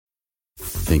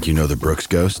Think you know the Brooks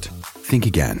Ghost? Think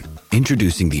again.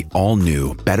 Introducing the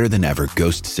all-new, better-than-ever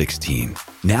Ghost 16.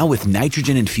 Now with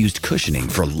nitrogen-infused cushioning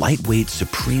for lightweight,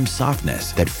 supreme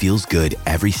softness that feels good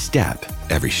every step,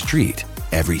 every street,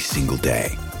 every single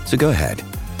day. So go ahead,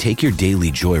 take your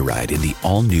daily joyride in the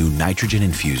all-new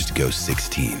nitrogen-infused Ghost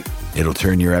 16. It'll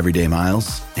turn your everyday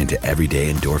miles into everyday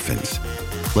endorphins.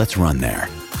 Let's run there.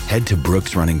 Head to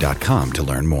brooksrunning.com to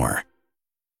learn more.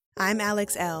 I'm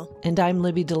Alex L. And I'm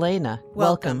Libby Delana.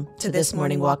 Welcome to this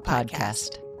Morning Walk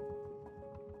podcast.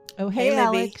 Oh, hey Libby.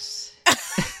 Alex.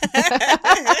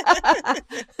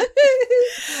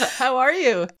 How are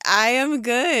you? I am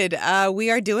good.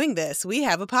 We are doing this. We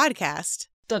have a podcast.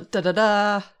 Da, da, da,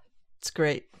 da. It's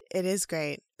great. It is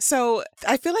great. So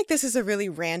I feel like this is a really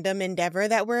random endeavor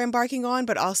that we're embarking on,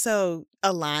 but also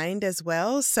aligned as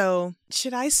well. So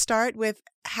should I start with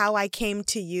how I came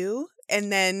to you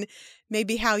and then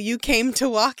maybe how you came to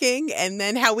walking and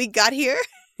then how we got here?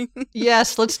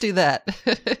 Yes, let's do that.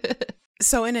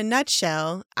 So in a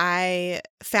nutshell, I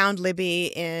found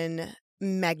Libby in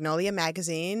Magnolia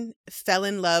Magazine, fell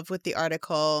in love with the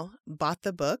article, bought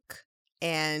the book,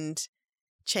 and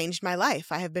changed my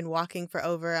life. I have been walking for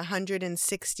over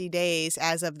 160 days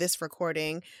as of this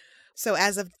recording. So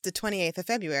as of the 28th of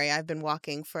February, I've been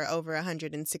walking for over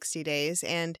 160 days,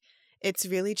 and it's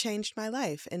really changed my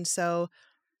life. And so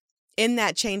in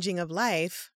that changing of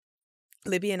life,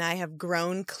 Libby and I have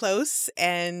grown close,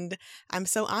 and I'm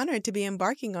so honored to be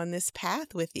embarking on this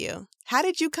path with you. How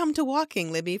did you come to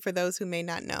walking, Libby, for those who may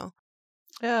not know?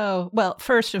 Oh, well,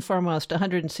 first and foremost,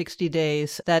 160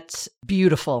 days, that's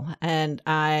beautiful. And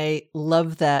I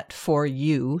love that for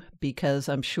you, because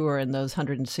I'm sure in those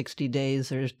 160 days,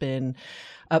 there's been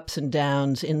ups and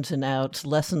downs, ins and outs,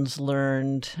 lessons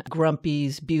learned,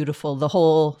 grumpies, beautiful, the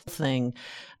whole thing.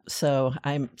 So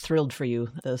I'm thrilled for you,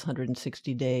 those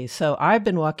 160 days. So I've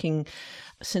been walking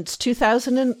since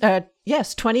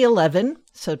 2011,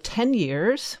 so 10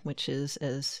 years, which is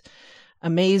as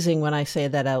amazing when I say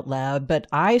that out loud. But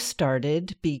I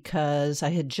started because I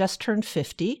had just turned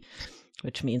 50,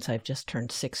 which means I've just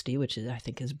turned 60, which I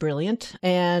think is brilliant.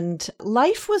 And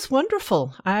life was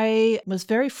wonderful. I was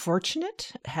very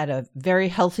fortunate, had a very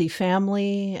healthy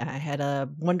family. I had a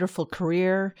wonderful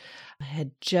career. I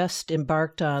had just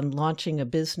embarked on launching a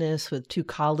business with 2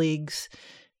 colleagues.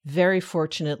 Very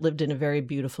fortunate, lived in a very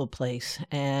beautiful place.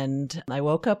 And I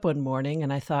woke up one morning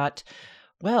and I thought,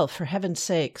 well, for heaven's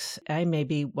sakes, I may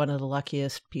be one of the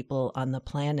luckiest people on the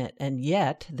planet. And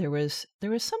yet there was a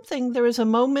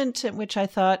moment in which I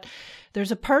thought,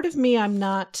 there's a part of me I'm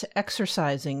not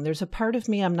exercising. There's a part of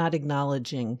me I'm not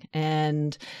acknowledging.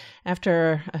 And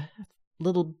after a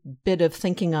little bit of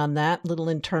thinking on that, little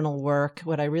internal work,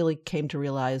 what I really came to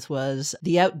realize was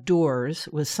the outdoors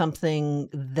was something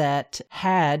that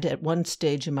had, at one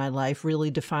stage in my life, really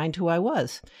defined who I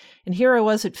was. And here I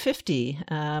was at 50,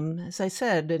 as I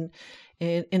said,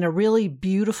 in a really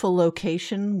beautiful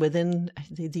location within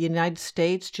the United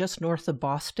States, just north of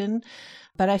Boston.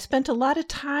 But I spent a lot of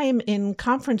time in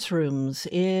conference rooms,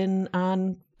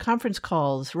 on conference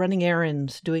calls, running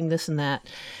errands, doing this and that,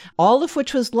 all of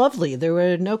which was lovely. There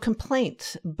were no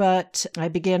complaints, but I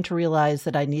began to realize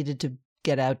that I needed to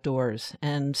get outdoors.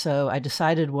 And so I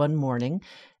decided one morning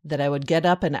that I would get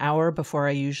up an hour before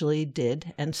I usually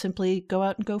did and simply go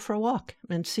out and go for a walk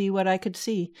and see what I could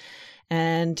see.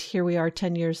 And here we are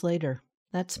 10 years later.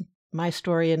 That's my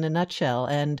story in a nutshell.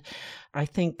 And I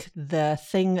think the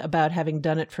thing about having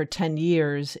done it for 10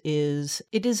 years is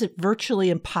it is virtually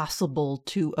impossible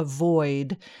to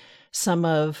avoid some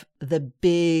of the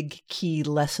big key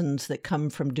lessons that come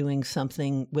from doing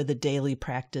something with a daily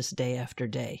practice day after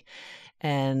day.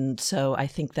 And so I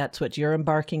think that's what you're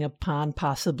embarking upon,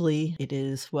 possibly. It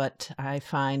is what I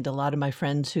find a lot of my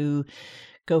friends who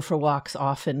go for walks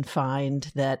often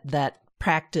find, that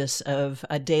practice of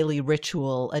a daily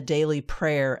ritual, a daily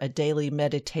prayer, a daily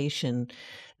meditation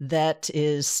that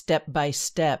is step by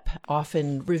step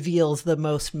often reveals the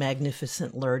most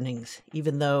magnificent learnings,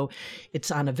 even though it's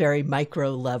on a very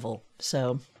micro level.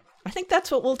 So I think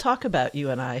that's what we'll talk about, you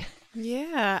and I.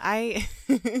 Yeah,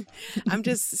 I'm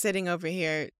just sitting over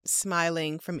here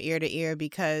smiling from ear to ear,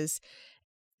 because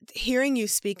hearing you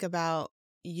speak about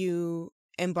you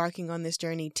embarking on this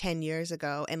journey 10 years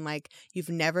ago, and like you've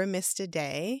never missed a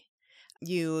day,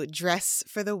 you dress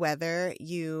for the weather,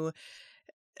 you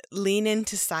lean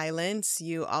into silence,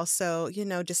 you also,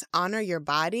 just honor your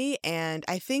body. And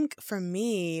I think for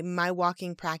me, my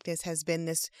walking practice has been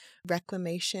this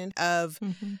reclamation of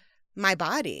my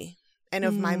body and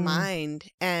of my mind.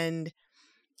 And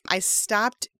I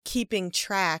stopped keeping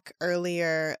track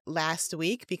earlier last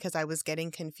week because I was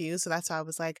getting confused. So that's why I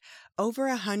was like, over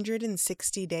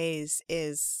 160 days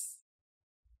is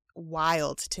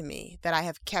wild to me that I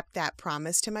have kept that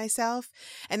promise to myself.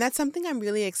 And that's something I'm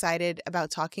really excited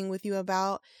about talking with you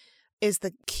about, is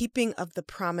the keeping of the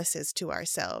promises to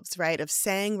ourselves, right? Of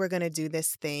saying we're going to do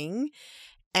this thing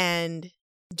and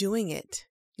doing it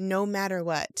no matter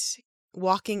what.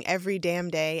 Walking every damn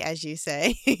day, as you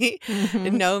say,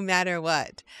 no matter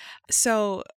what.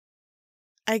 So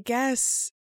I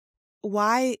guess,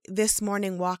 why this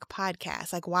morning walk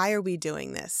podcast? Like, why are we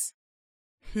doing this?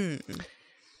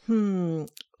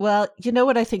 Well, you know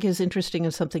what I think is interesting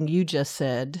is something you just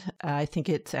said. I think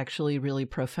it's actually really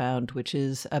profound, which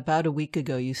is about a week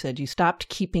ago, you said you stopped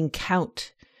keeping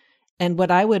count. And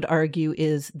what I would argue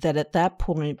is that at that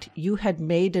point, you had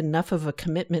made enough of a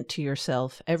commitment to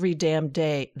yourself every damn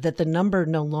day that the number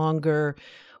no longer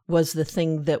was the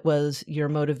thing that was your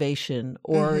motivation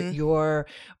or your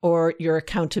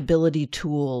accountability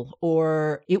tool,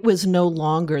 or it was no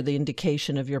longer the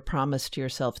indication of your promise to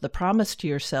yourself. The promise to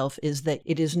yourself is that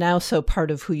it is now so part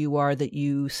of who you are that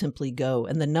you simply go,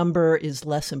 and the number is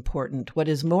less important. What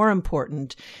is more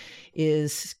important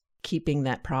is keeping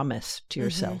that promise to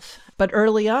yourself. But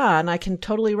early on, I can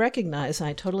totally recognize and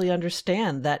I totally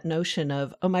understand that notion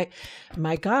of, oh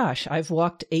my gosh, I've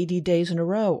walked 80 days in a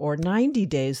row or 90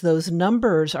 days. Those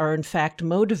numbers are in fact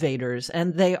motivators,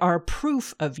 and they are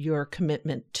proof of your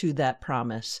commitment to that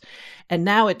promise. And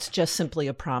now it's just simply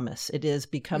a promise. It has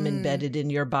become embedded in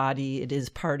your body. It is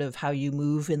part of how you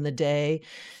move in the day.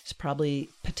 It's probably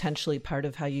potentially part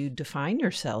of how you define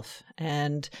yourself.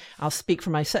 And I'll speak for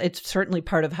myself. It's certainly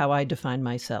part of how I define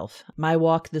myself. My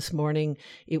walk this morning,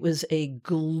 it was a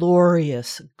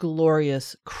glorious,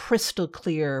 glorious, crystal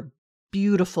clear,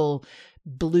 beautiful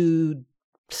blue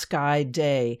sky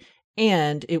day.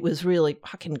 And it was really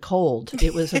fucking cold.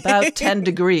 It was about 10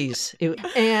 degrees.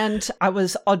 And I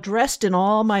was all dressed in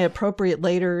all my appropriate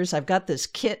layers. I've got this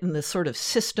kit and this sort of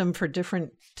system for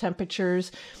different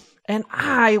temperatures. And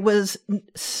I was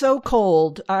so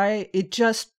cold. It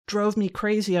just drove me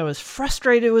crazy. I was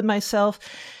frustrated with myself.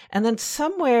 And then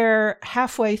somewhere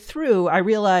halfway through, I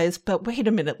realized, but wait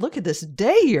a minute, look at this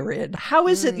day you're in. How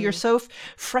is it you're so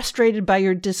frustrated by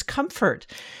your discomfort?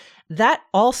 That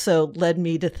also led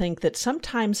me to think that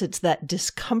sometimes it's that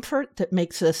discomfort that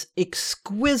makes us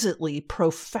exquisitely,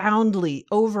 profoundly,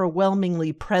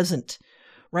 overwhelmingly present,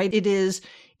 right? It is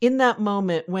in that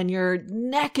moment when your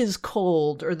neck is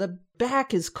cold or the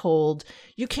back is cold,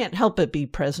 you can't help but be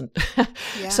present.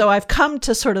 Yeah. So I've come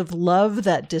to sort of love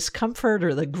that discomfort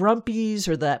or the grumpies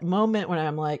or that moment when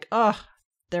I'm like, oh,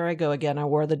 there I go again. I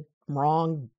wore the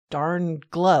wrong darn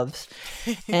gloves.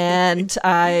 And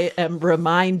I am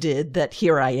reminded that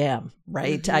here I am,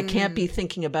 right? I can't be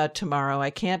thinking about tomorrow. I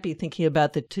can't be thinking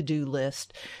about the to-do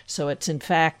list. So it's in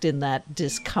fact in that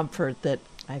discomfort that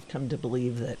I've come to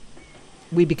believe that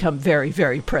we become very,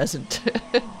 very present.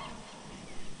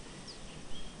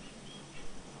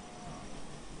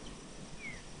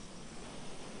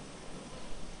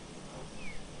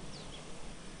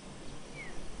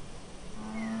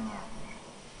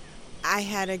 I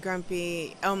had a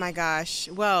grumpy, oh my gosh.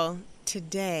 Well,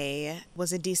 today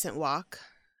was a decent walk,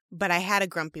 but I had a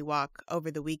grumpy walk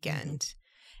over the weekend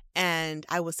and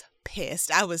I was pissed.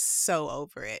 I was so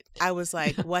over it. I was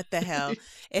like, what the hell?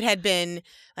 It had been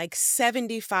like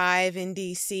 75 in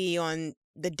DC on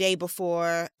the day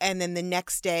before, and then the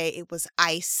next day it was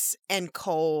ice and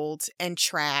cold and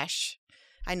trash.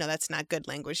 I know that's not good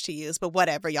language to use, but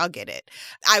whatever, y'all get it.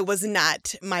 I was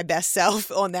not my best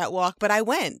self on that walk, but I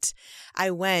went,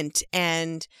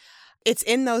 and it's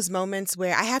in those moments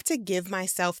where I have to give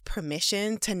myself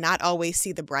permission to not always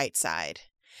see the bright side.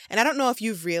 And I don't know if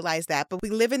you've realized that, but we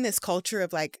live in this culture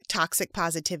of like toxic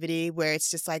positivity where it's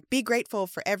just like, be grateful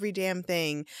for every damn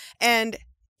thing. And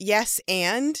yes,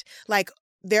 and like,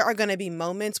 there are going to be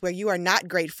moments where you are not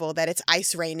grateful that it's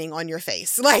ice raining on your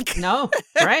face. Like, no,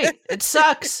 right. It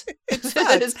sucks. It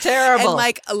sucks. It's terrible. And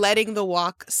like letting the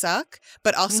walk suck,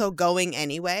 but also going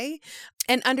anyway.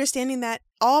 And understanding that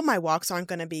all my walks aren't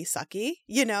going to be sucky,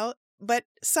 you know, but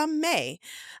some may.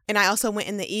 And I also went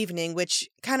in the evening, which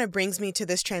kind of brings me to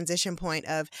this transition point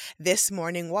of this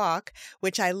morning walk,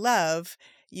 which I love,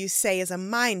 you say is a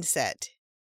mindset,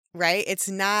 right? It's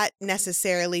not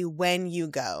necessarily when you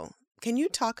go. Can you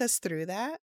talk us through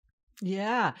that?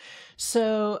 Yeah.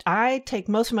 So I take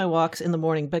most of my walks in the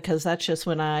morning because that's just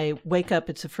when I wake up.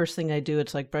 It's the first thing I do.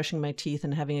 It's like brushing my teeth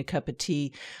and having a cup of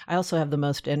tea. I also have the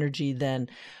most energy then.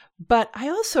 But I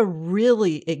also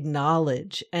really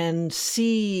acknowledge and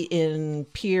see in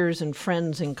peers and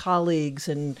friends and colleagues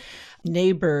and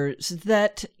neighbors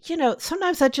that,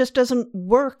 sometimes that just doesn't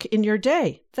work in your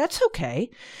day. That's okay.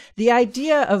 The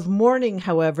idea of morning,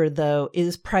 however, though,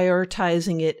 is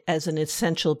prioritizing it as an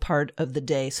essential part of the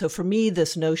day. So for me,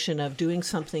 this notion of doing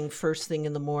something first thing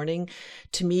in the morning,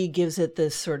 to me, gives it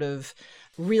this sort of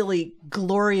really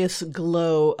glorious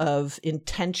glow of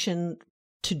intention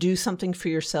to do something for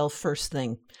yourself first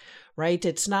thing. Right?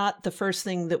 It's not the first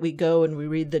thing that we go and we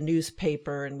read the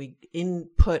newspaper and we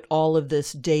input all of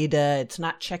this data. It's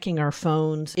not checking our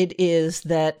phones. It is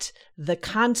that the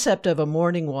concept of a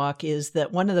morning walk is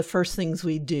that one of the first things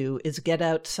we do is get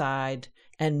outside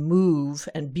and move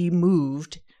and be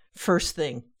moved first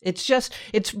thing.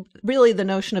 It's really the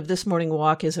notion of this morning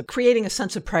walk is of creating a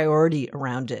sense of priority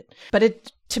around it.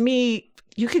 But to me,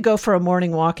 you could go for a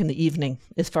morning walk in the evening,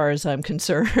 as far as I'm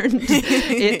concerned.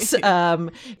 It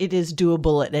is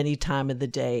doable at any time of the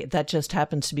day. That just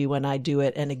happens to be when I do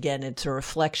it. And again, it's a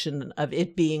reflection of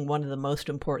it being one of the most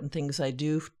important things I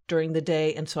do during the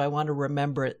day. And so I want to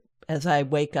remember it as I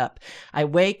wake up. I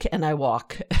wake and I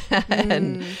walk.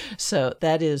 And so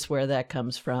that is where that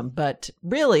comes from. But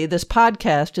really, this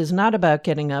podcast is not about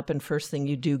getting up and first thing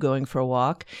you do going for a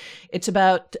walk. It's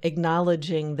about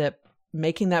acknowledging that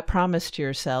making that promise to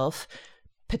yourself,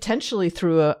 potentially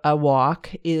through a walk,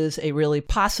 is a really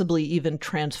possibly even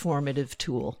transformative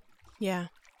tool. Yeah.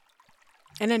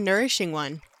 And a nourishing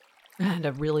one. And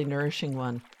a really nourishing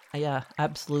one. Yeah,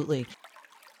 absolutely.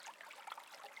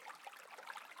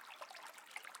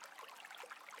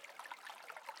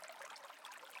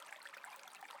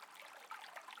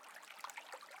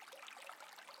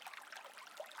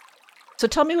 So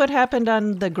tell me what happened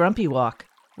on the grumpy walk.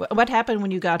 What happened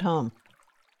when you got home?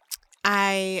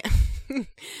 I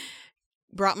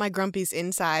brought my grumpies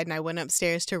inside and I went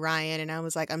upstairs to Ryan and I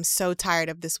was like, I'm so tired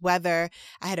of this weather.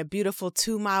 I had a beautiful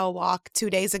 2-mile walk 2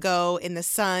 days ago in the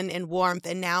sun and warmth,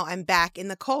 and now I'm back in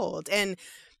the cold. And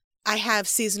I have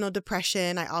seasonal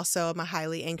depression. I also am a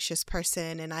highly anxious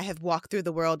person, and I have walked through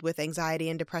the world with anxiety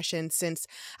and depression since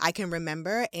I can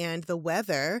remember, and the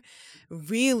weather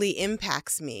really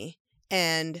impacts me.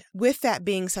 And with that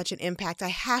being such an impact, I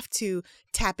have to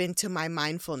tap into my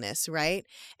mindfulness, right?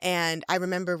 And I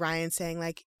remember Ryan saying,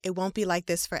 like, it won't be like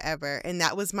this forever. And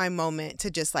that was my moment to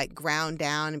just like ground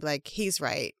down and be like, he's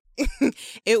right.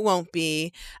 It won't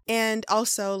be. And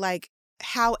also, like,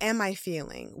 how am I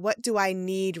feeling? What do I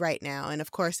need right now? And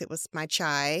of course, it was my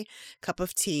chai, cup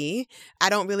of tea. I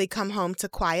don't really come home to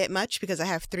quiet much because I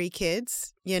have 3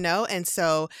 kids, and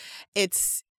so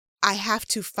I have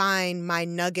to find my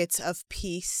nuggets of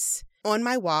peace on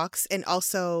my walks, and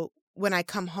also when I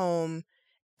come home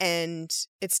and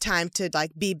it's time to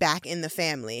like be back in the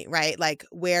family, right? Like,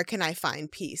 where can I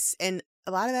find peace? And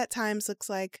a lot of that times looks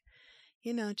like,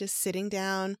 just sitting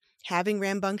down, having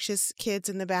rambunctious kids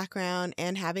in the background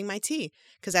and having my tea,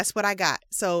 because that's what I got.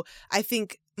 So I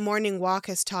think morning walk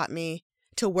has taught me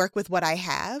to work with what I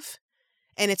have.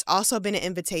 And it's also been an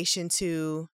invitation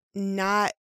to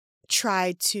not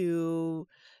try to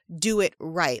do it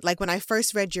right. Like when I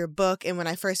first read your book and when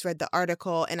I first read the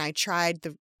article and I tried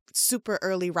the super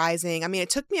early rising, it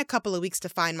took me a couple of weeks to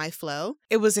find my flow.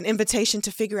 It was an invitation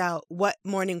to figure out what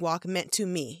morning walk meant to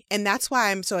me. And that's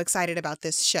why I'm so excited about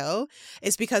this show,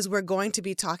 is because we're going to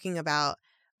be talking about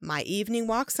my evening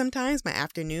walks sometimes, my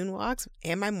afternoon walks,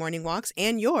 and my morning walks,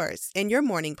 and yours, and your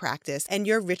morning practice, and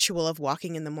your ritual of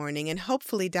walking in the morning. And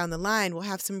hopefully down the line, we'll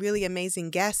have some really amazing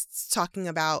guests talking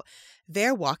about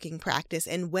their walking practice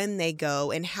and when they go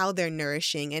and how they're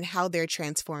nourishing and how they're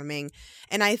transforming.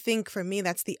 And I think for me,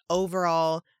 that's the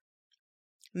overall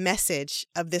message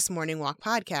of this Morning Walk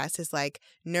podcast, is like,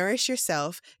 nourish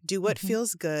yourself, do what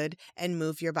feels good, and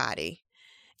move your body.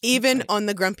 Even on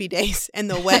the grumpy days and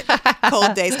the wet,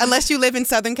 cold days, unless you live in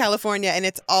Southern California and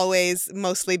it's always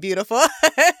mostly beautiful.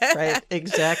 Right,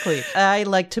 exactly. I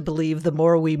like to believe the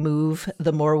more we move,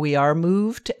 the more we are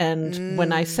moved. And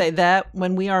when I say that,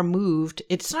 when we are moved,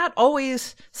 it's not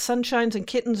always sunshines and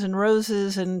kittens and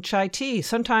roses and chai tea.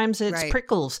 Sometimes it's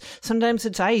prickles. Sometimes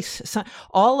it's ice.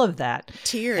 All of that.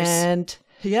 Tears. And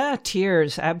yeah,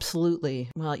 tears. Absolutely.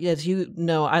 Well, as you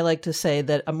know, I like to say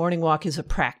that a morning walk is a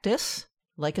practice,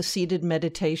 like a seated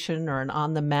meditation or an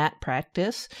on-the-mat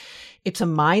practice. It's a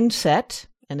mindset.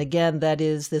 And again, that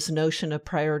is this notion of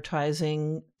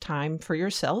prioritizing time for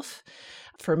yourself.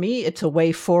 For me, it's a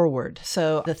way forward.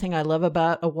 So the thing I love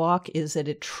about a walk is that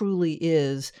it truly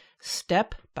is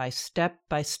step by step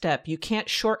by step. You can't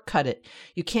shortcut it.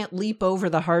 You can't leap over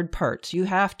the hard parts. You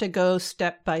have to go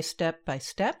step by step by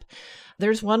step.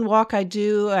 There's one walk I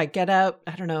do. I get out,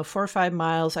 4 or 5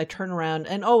 miles. I turn around,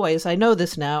 and always, I know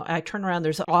this now, I turn around,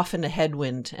 there's often a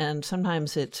headwind, and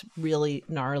sometimes it's really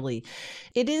gnarly.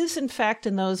 It is, in fact,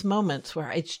 in those moments where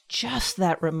it's just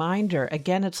that reminder.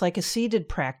 Again, it's like a seated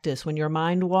practice when your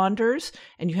mind wanders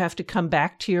and you have to come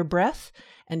back to your breath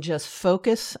and just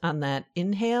focus on that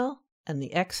inhale and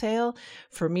the exhale.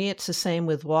 For me, it's the same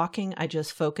with walking. I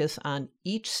just focus on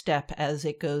each step as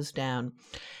it goes down.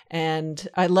 And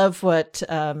I love what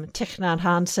Thich Nhat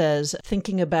Hanh says,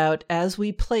 thinking about as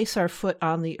we place our foot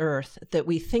on the earth, that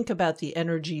we think about the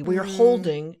energy we're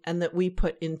holding and that we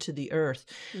put into the earth.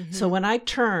 Mm-hmm. So when I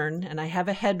turn and I have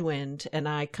a headwind and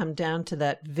I come down to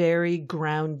that very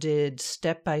grounded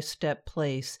step-by-step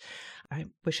place, I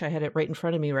wish I had it right in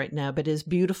front of me right now, but it's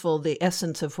beautiful, the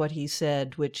essence of what he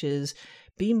said, which is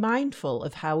be mindful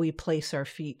of how we place our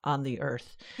feet on the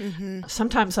earth. Mm-hmm.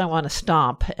 Sometimes I want to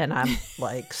stomp and I'm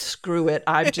like, screw it.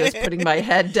 I'm just putting my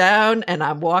head down and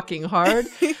I'm walking hard.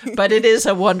 But it is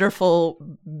a wonderful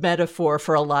metaphor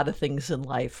for a lot of things in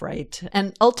life, right?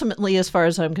 And ultimately, as far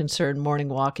as I'm concerned, morning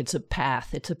walk, it's a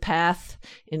path. It's a path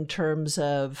in terms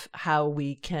of how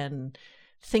we can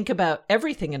think about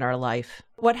everything in our life.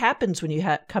 What happens when you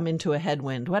come into a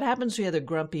headwind? What happens when you're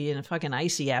grumpy and fucking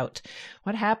icy out?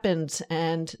 What happens?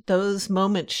 And those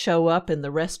moments show up in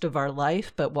the rest of our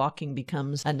life, but walking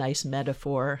becomes a nice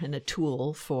metaphor and a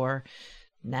tool for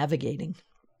navigating.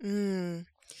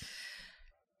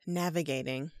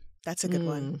 Navigating. That's a good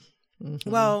one. Mm-hmm.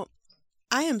 Well,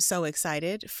 I am so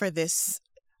excited for this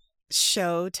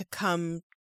show to come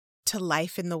to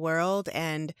life in the world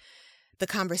and the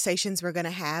conversations we're going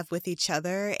to have with each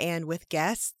other and with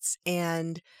guests.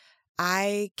 And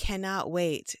I cannot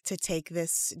wait to take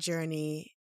this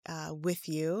journey with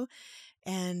you.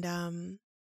 And I'm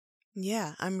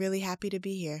really happy to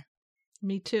be here.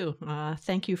 Me too.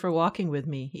 Thank you for walking with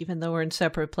me. Even though we're in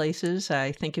separate places,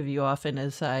 I think of you often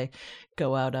as I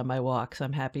go out on my walks.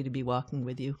 I'm happy to be walking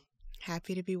with you.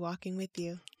 Happy to be walking with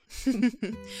you.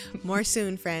 More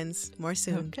soon, friends. More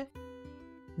soon. Okay.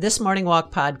 This Morning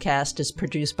Walk podcast is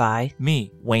produced by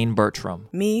me, Wayne Bertram.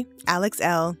 Me, Alex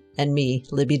L. And me,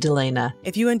 Libby Delana.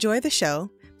 If you enjoy the show,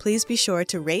 please be sure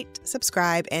to rate,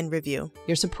 subscribe, and review.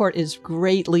 Your support is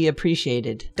greatly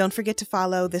appreciated. Don't forget to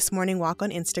follow This Morning Walk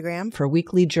on Instagram for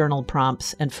weekly journal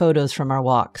prompts and photos from our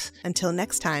walks. Until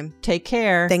next time. Take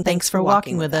care. Thanks for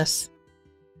walking with us.